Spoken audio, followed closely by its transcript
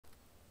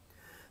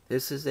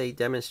This is a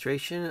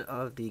demonstration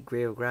of the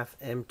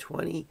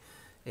GravographM20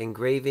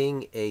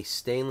 engraving a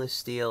stainless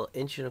steel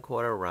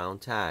 1¼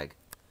 round tag.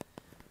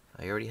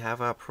 I already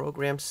have our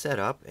program set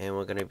up, and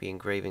we're going to be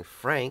engraving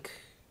Frank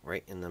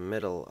right in the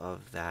middle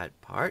of that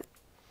part.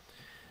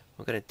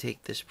 We're going to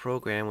take this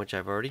program, which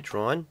I've already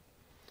drawn,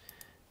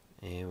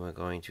 and we're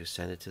going to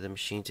send it to the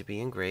machine to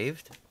be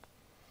engraved.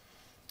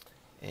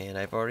 And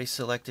I've already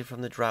selected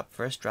from the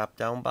first drop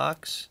down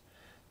box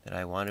that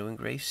I want to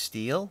engrave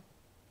steel.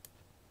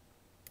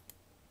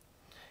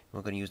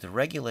 We're going to use the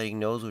regulating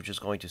nose, which is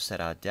going to set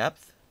our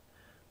depth.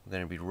 We're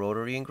going to be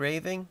rotary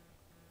engraving.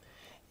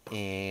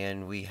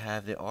 And we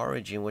have the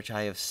origin, which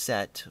I have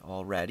set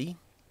already.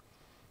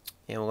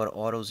 And we're going to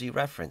auto Z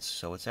reference.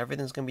 So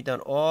everything's going to be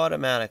done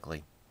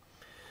automatically.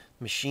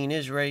 The machine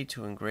is ready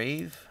to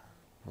engrave.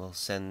 We'll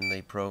send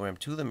the program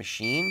to the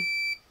machine.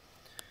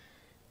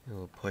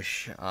 We'll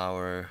push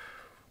our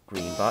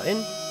green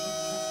button.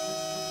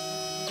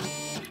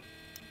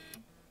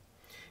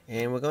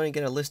 And we're going to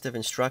get a list of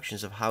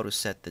instructions of how to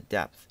set the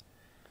depth.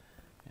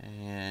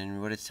 And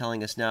what it's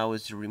telling us now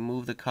is to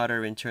remove the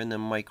cutter and turn the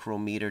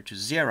micrometer to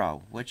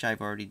 0, which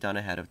I've already done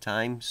ahead of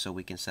time so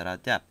we can set our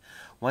depth.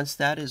 Once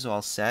that is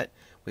all set,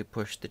 we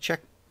push the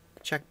check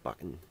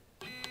button.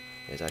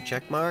 There's our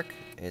check mark.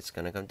 It's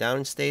going to come down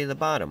and stay at the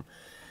bottom.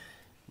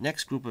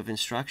 Next group of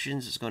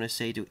instructions is going to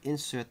say to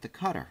insert the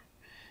cutter.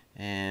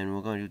 And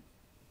we're going to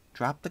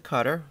drop the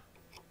cutter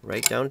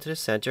right down to the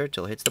center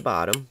till it hits the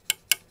bottom.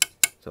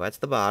 So that's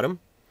the bottom.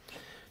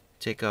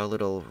 Take our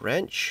little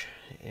wrench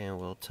and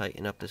we'll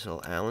tighten up this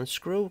little Allen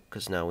screw,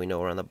 because now we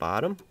know we're on the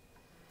bottom.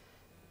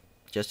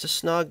 Just a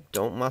snug,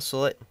 don't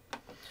muscle it.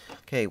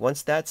 Okay,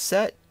 once that's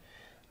set,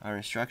 our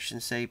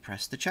instructions say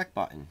press the check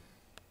button.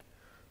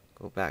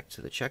 Go back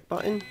to the check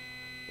button.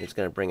 It's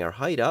going to bring our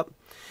height up.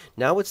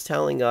 Now it's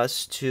telling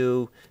us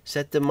to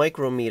set the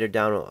micrometer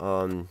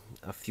down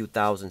a few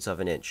thousandths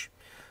of an inch.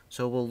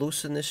 So we'll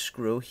loosen this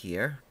screw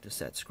here, the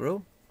set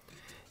screw.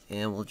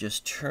 And we'll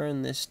just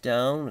turn this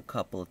down a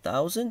couple of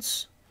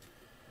thousandths.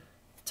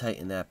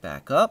 Tighten that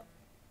back up.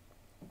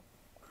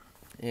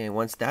 And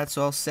once that's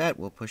all set,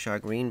 we'll push our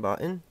green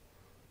button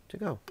to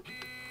go.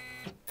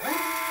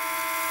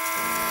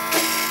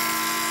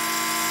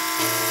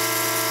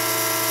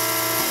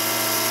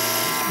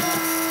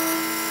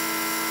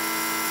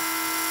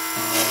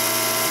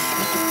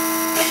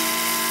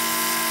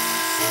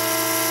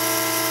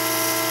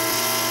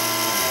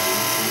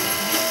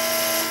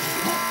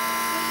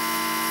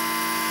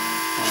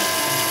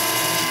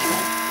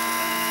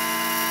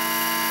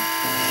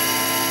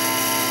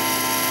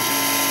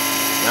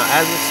 Now,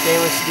 as with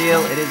stainless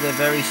steel, it is a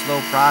very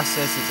slow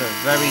process. It's a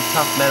very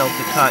tough metal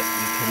to cut.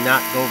 You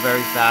cannot go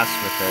very fast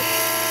with it.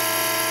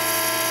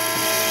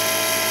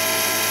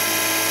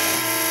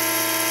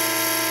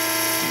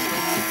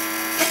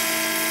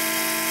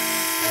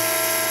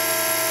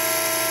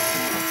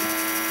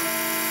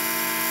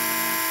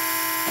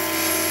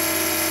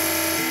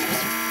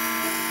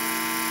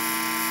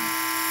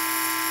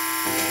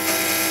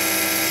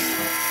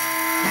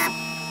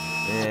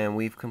 And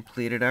we've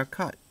completed our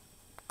cut.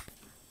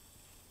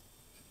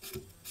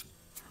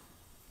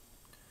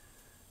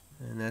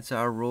 And that's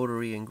our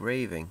rotary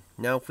engraving.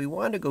 Now if we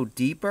want to go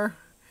deeper,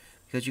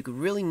 because you could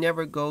really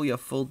never go your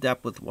full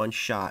depth with one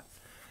shot,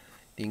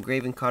 the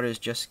engraving cutters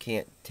just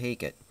can't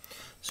take it.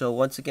 So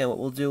once again, what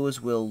we'll do is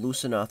we'll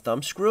loosen our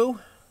thumb screw.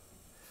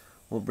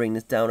 We'll bring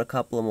this down a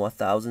couple of more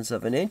thousandths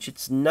of an inch.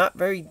 It's not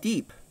very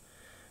deep.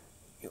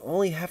 You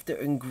only have to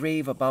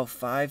engrave about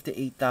 5 to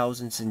 8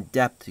 thousandths in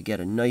depth to get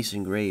a nice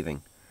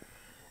engraving.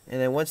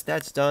 And then once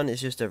that's done,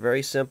 it's just a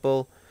very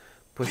simple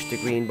push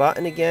the green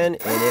button again,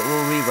 and it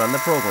will rerun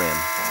the program.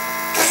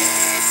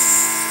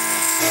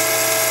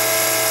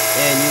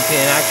 And you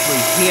can actually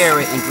hear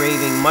it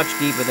engraving much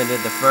deeper than it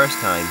did the first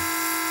time.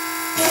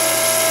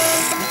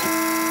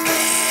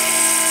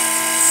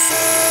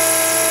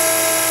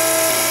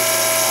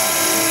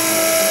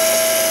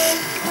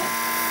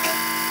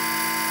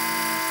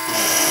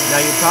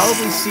 Now you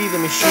probably see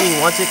the machine,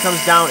 once it comes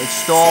down, it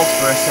stalls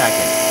for a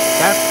second.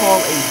 That's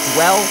called a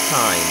dwell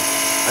time.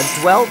 A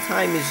dwell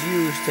time is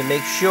used to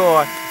make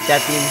sure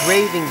that the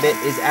engraving bit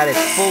is at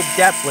its full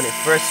depth when it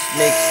first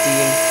makes the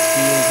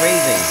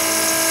engraving.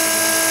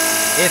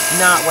 If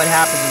not, what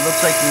happens, it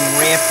looks like you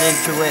ramped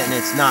into it and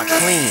it's not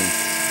clean.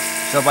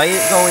 So by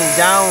it going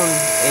down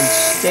and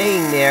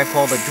staying there,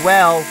 called a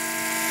dwell,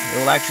 it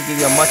will actually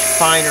give you a much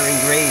finer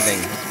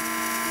engraving.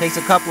 It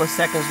takes a couple of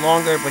seconds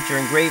longer, but your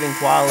engraving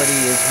quality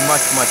is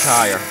much, much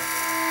higher.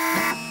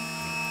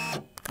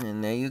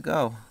 And there you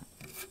go.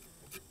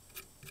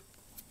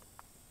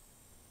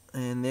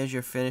 And there's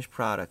your finished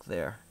product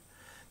there.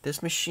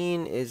 This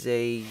machine is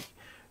a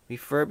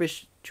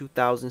refurbished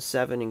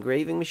 2007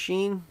 engraving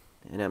machine,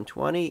 an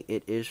M20.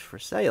 It is for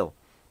sale.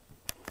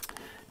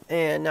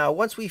 And now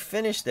once we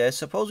finish this,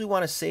 suppose we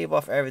want to save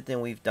off everything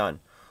we've done.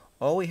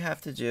 All we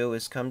have to do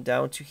is come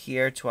down to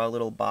here to our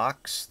little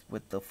box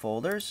with the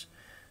folders.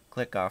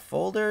 Click our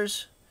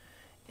folders.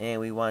 And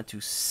we want to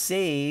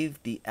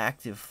save the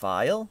active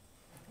file.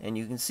 And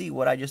you can see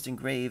what I just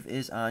engraved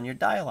is on your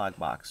dialog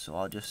box. So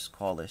I'll just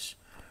call this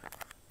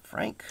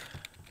Frank.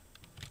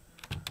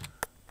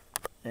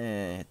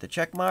 And hit the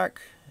check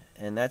mark.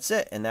 And that's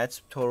it. And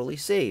that's totally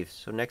saved.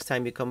 So next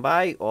time you come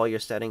by, all your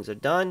settings are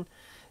done.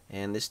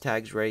 And this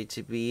tag's ready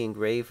to be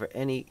engraved for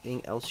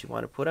anything else you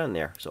want to put on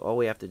there. So all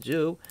we have to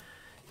do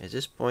at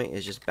this point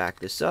is just back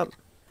this up.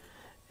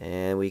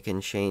 And we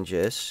can change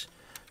this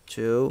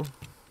to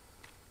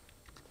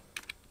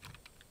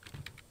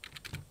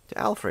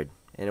Alfred.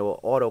 And it will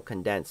auto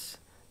condense.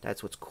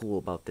 That's what's cool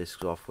about this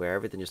software.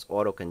 Everything just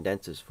auto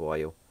condenses for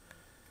you.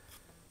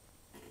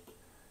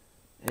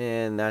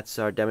 And that's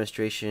our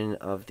demonstration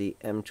of the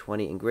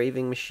M20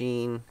 engraving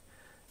machine,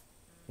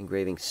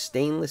 engraving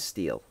stainless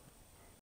steel.